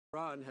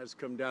Ron has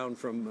come down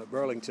from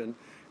Burlington,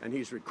 and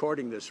he's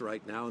recording this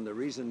right now. And the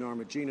reason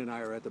Norma-Jean and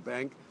I are at the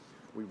bank,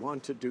 we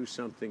want to do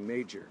something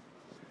major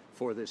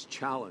for this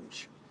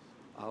challenge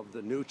of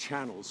the new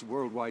channels,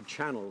 worldwide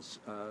channels,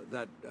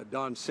 that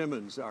Don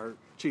Simmons, our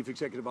Chief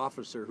Executive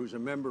Officer, who's a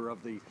member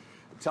of the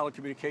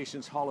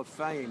Telecommunications Hall of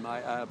Fame,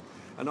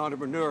 an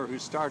entrepreneur who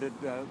started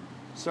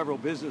several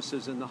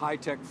businesses in the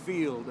high-tech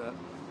field,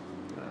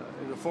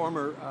 the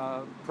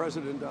former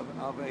president of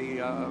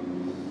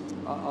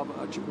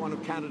one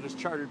of Canada's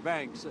chartered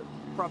banks,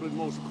 probably the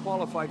most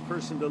qualified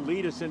person to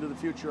lead us into the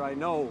future I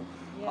know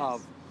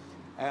of.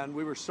 And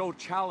we were so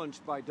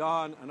challenged by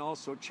Don and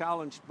also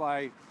challenged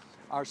by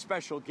our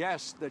special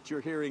guest that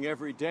you're hearing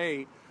every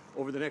day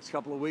over the next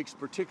couple of weeks,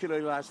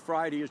 particularly last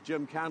Friday as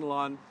Jim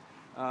Canelon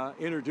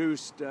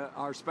introduced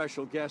our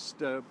special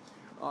guest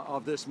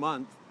of this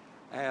month.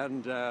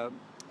 And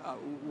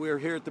we're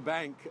here at the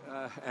bank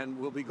and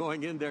we'll be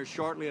going in there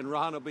shortly, and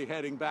Ron will be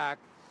heading back.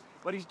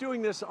 But he's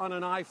doing this on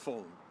an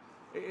iPhone.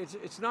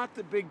 It's not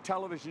the big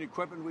television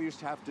equipment we used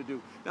to have to do.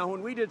 Now,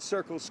 when we did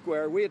Circle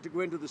Square, we had to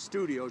go into the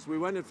studios. We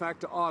went, in fact,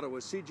 to Ottawa,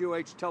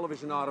 CGOH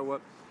Television Ottawa.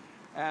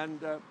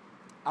 And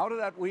out of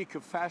that week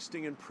of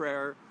fasting and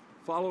prayer,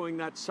 following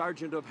that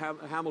sergeant of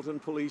Hamilton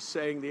Police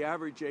saying the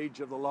average age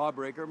of the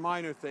lawbreaker,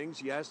 minor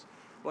things, yes,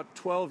 but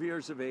 12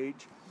 years of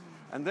age.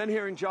 And then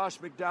hearing Josh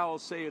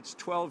McDowell say it's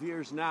 12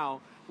 years now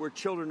where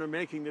children are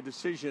making the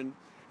decision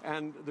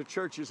and the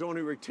church is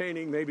only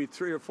retaining maybe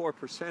 3 or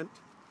 4%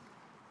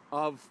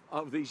 of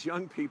these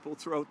young people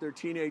throughout their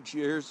teenage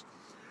years.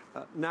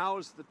 Now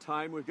is the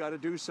time. We've got to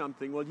do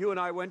something. Well, you and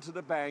I went to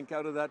the bank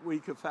out of that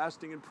week of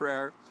fasting and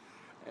prayer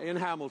in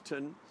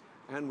Hamilton,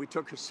 and we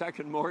took a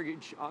second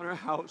mortgage on our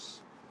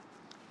house.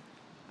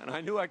 And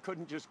I knew I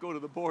couldn't just go to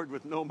the board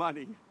with no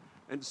money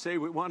and say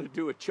we want to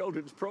do a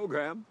children's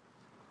program,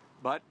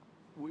 but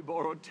we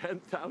borrowed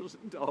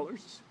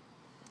 $10,000,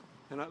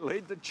 and I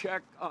laid the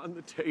check on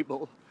the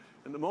table.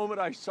 And the moment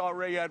I saw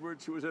Ray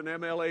Edwards, who was an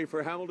MLA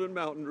for Hamilton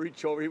Mountain,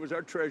 reach over, he was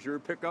our treasurer,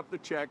 pick up the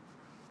check,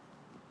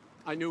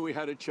 I knew we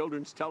had a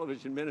children's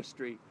television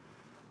ministry.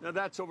 Now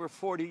that's over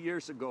 40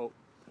 years ago.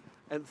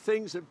 And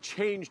things have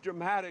changed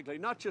dramatically,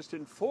 not just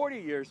in 40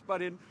 years,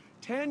 but in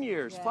 10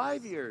 years, yes.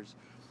 5 years.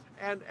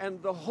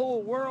 And the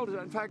whole world,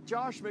 in fact,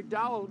 Josh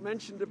McDowell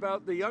mentioned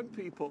about the young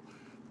people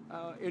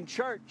in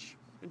church.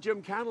 And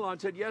Jim Canelon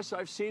said, yes,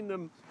 I've seen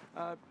them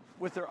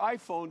with their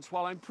iPhones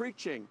while I'm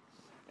preaching.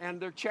 And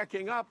they're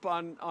checking up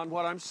on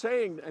what I'm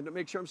saying and to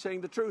make sure I'm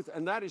saying the truth.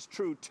 And that is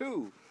true,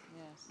 too.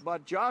 Yes.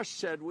 But Josh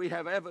said we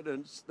have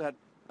evidence that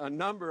a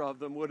number of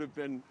them would have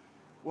been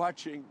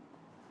watching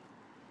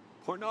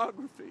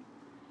pornography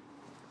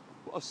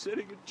while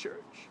sitting in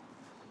church.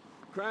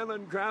 Grandma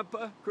and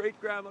Grandpa,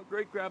 great-grandma,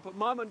 great-grandpa,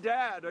 Mom and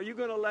Dad, are you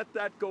going to let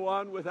that go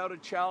on without a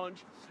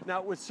challenge?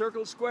 Now, with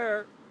Circle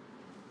Square,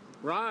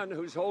 Ron,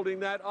 who's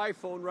holding that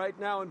iPhone right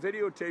now and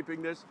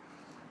videotaping this,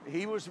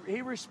 he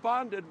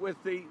responded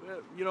with the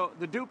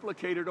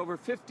duplicated over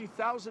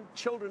 50,000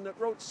 children that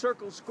wrote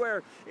Circle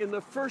Square in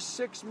the first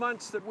 6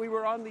 months that we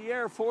were on the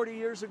air 40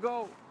 years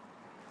ago.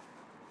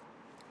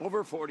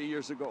 Over 40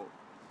 years ago.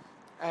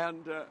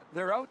 And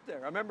they're out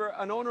there. I remember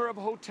an owner of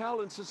a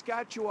hotel in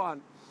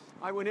Saskatchewan.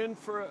 I went in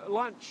for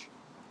lunch,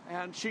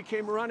 and she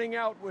came running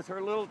out with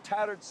her little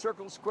tattered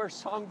Circle Square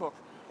songbook,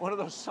 one of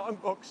those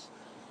songbooks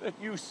that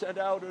you sent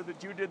out or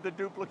that you did the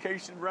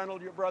duplication.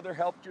 Reynold, your brother,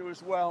 helped you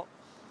as well.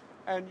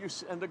 And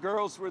the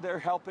girls were there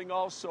helping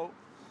also.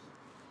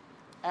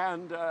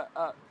 And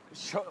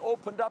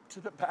opened up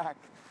to the back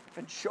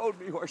and showed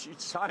me where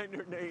she'd signed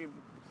her name,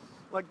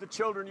 like the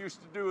children used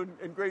to do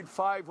in grade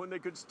 5 when they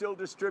could still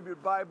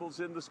distribute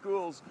Bibles in the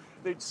schools.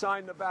 They'd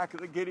sign the back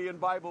of the Gideon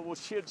Bible. Well,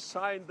 she had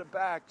signed the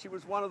back. She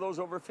was one of those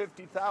over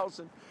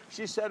 50,000.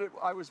 She said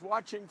I was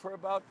watching for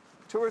about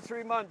 2 or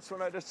 3 months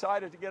when I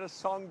decided to get a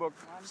songbook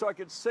so I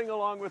could sing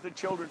along with the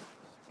children.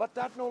 But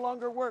that no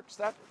longer works.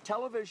 That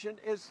television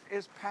is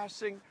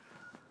passing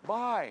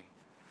by.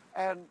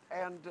 And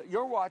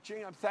you're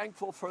watching. I'm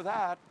thankful for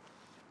that.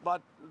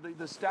 But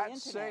the stats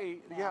say,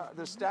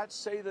 the stats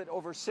say that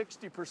over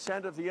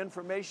 60% of the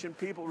information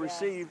people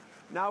receive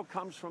now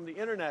comes from the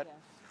internet. Yes.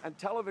 And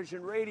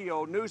television,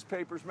 radio,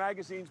 newspapers,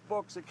 magazines,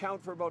 books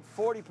account for about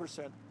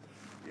 40%.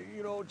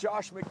 You know,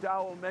 Josh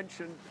McDowell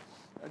mentioned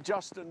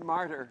Justin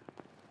Martyr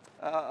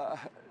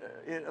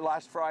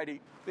last Friday.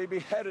 They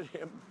beheaded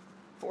him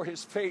for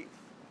his faith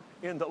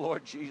in the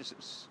Lord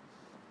Jesus.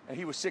 And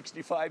he was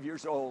 65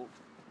 years old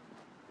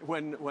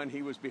when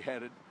he was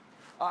beheaded.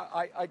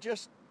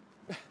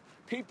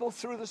 People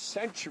through the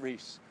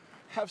centuries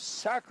have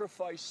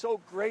sacrificed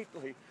so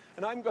greatly.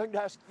 And I'm going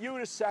to ask you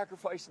to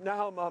sacrifice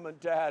now, Mom and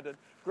Dad, and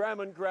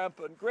Grandma and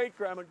Grandpa, and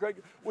Great-Grandma and Great.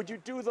 Would you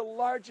do the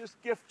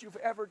largest gift you've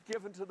ever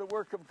given to the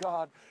work of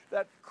God?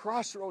 That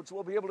Crossroads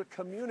will be able to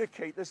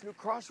communicate, this new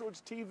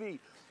Crossroads TV,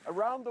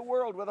 around the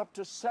world with up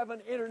to 7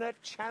 internet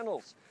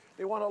channels.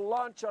 They want to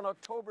launch on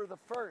October the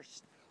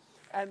 1st.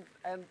 And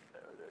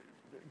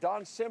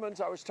Don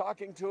Simmons, I was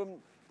talking to him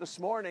this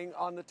morning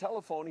on the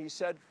telephone. He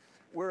said,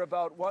 we're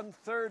about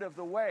 1/3 of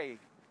the way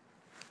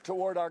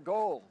toward our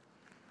goal.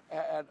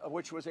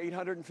 which was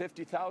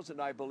 $850,000,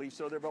 I believe.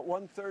 So they're about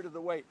 1/3 of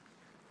the way.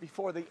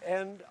 Before the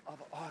end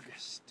of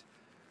August,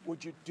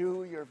 would you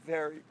do your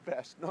very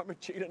best?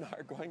 Norma-Jean and I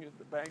are going into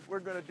the bank. We're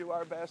going to do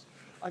our best.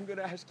 I'm going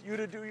to ask you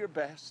to do your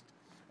best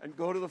and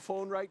go to the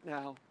phone right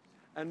now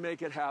and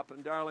make it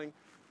happen. Darling,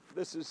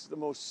 this is the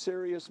most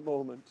serious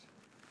moment,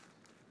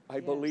 I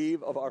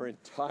believe, of our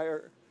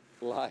entire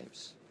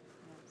lives.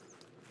 Yes.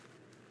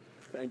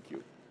 Thank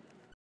you.